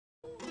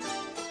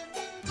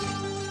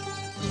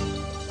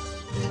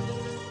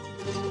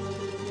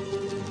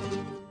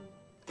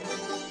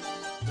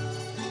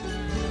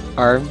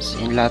Arms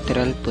in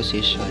lateral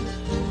position.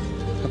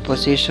 A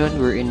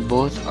position wherein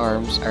both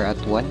arms are at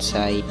one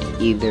side,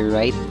 either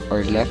right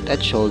or left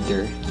at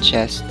shoulder,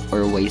 chest,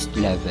 or waist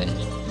level.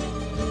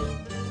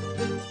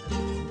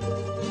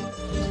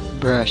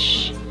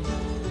 Brush.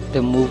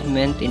 The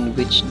movement in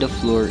which the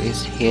floor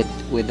is hit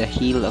with the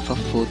heel of a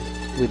foot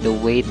with the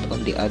weight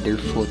on the other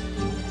foot.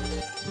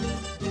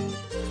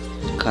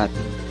 Cut.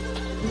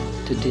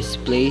 To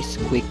displace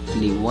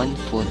quickly one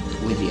foot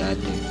with the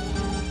other.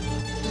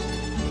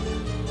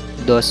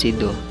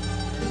 Do-si-do.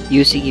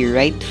 Using your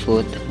right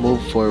foot,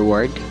 move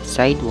forward,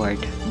 sideward,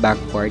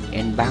 backward,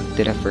 and back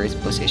to the first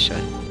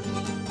position.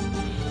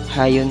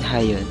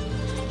 Hayon-hayon.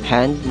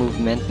 Hand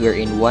movement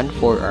wherein one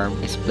forearm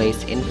is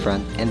placed in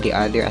front and the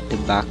other at the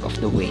back of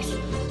the waist.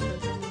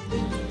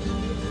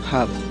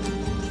 Hop.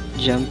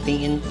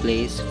 Jumping in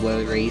place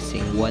while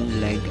raising one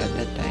leg at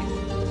a time.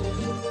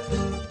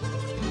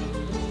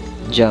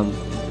 Jump.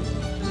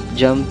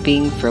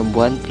 Jumping from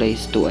one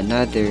place to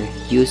another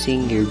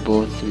using your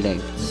both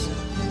legs.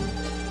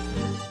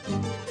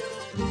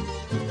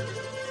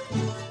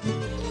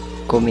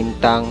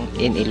 Kumintang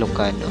in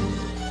Ilocano.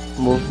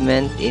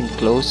 Movement in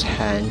close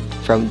hand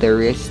from the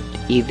wrist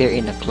either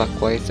in a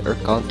clockwise or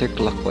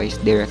counterclockwise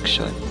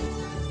direction.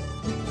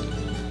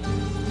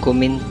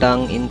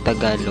 Kumintang in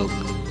Tagalog.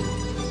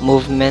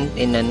 Movement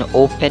in an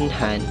open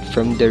hand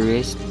from the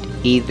wrist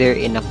either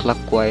in a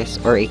clockwise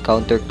or a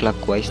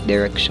counterclockwise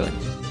direction.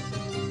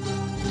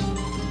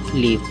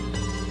 Leap.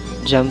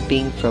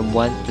 Jumping from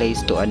one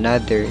place to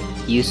another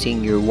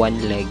using your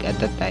one leg at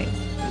a time.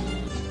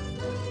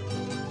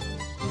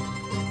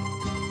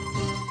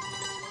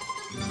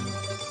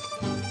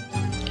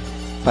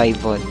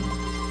 Pivot.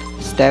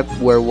 Step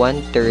where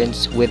one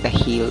turns with a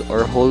heel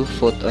or whole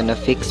foot on a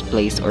fixed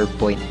place or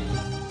point.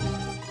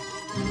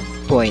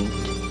 Point.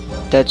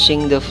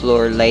 Touching the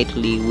floor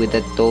lightly with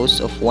the toes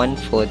of one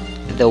foot,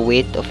 the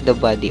weight of the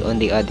body on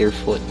the other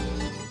foot.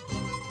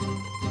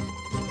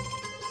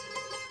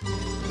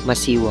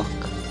 Masiwak.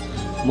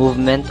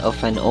 Movement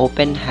of an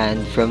open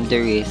hand from the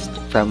wrist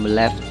from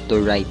left to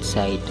right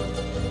side.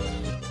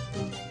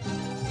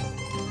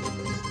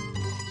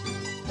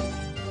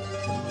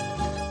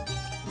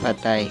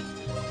 Patay.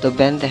 To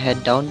bend the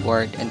head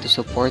downward and to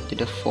support to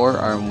the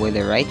forearm with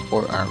the right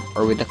forearm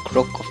or with the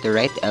crook of the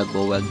right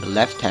elbow while the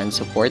left hand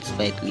supports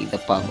slightly the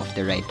palm of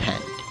the right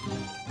hand.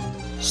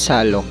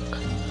 Salok.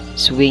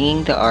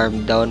 Swinging the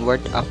arm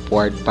downward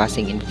upward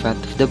passing in front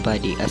of the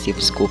body as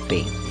if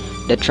scooping.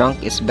 The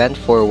trunk is bent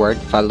forward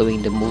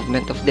following the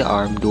movement of the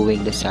arm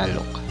doing the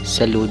salok.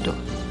 Saludo.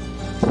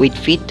 With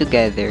feet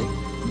together,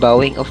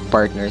 bowing of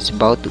partners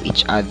bow to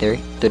each other,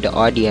 to the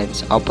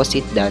audience,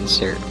 opposite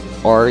dancer,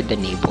 or the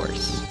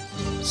neighbors.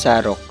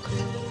 Sarok.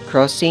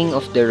 Crossing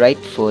of the right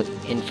foot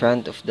in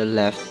front of the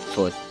left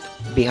foot.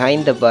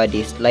 Behind the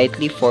body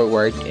slightly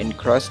forward and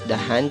cross the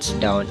hands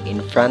down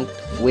in front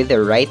with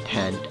the right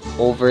hand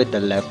over the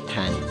left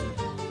hand.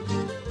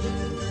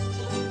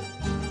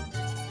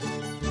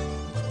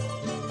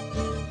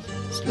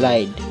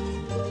 Slide.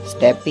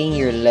 Stepping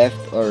your left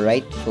or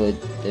right foot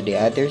to the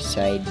other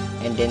side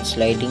and then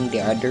sliding the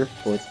other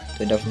foot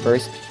to the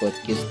first foot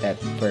you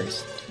stepped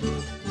first.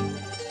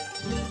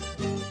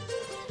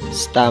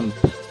 Stamp.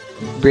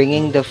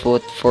 Bringing the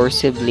foot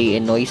forcibly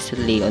and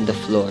noisily on the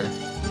floor.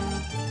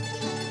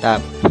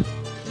 Tap.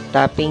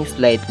 Tapping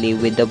slightly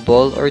with the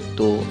ball or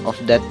two of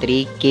the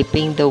tree,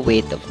 keeping the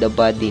weight of the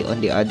body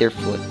on the other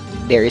foot.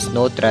 There is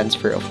no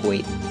transfer of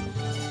weight.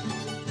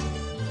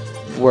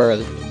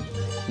 Whirl.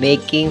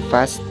 Making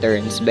fast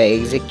turns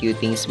by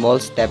executing small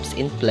steps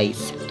in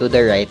place to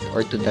the right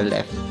or to the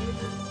left.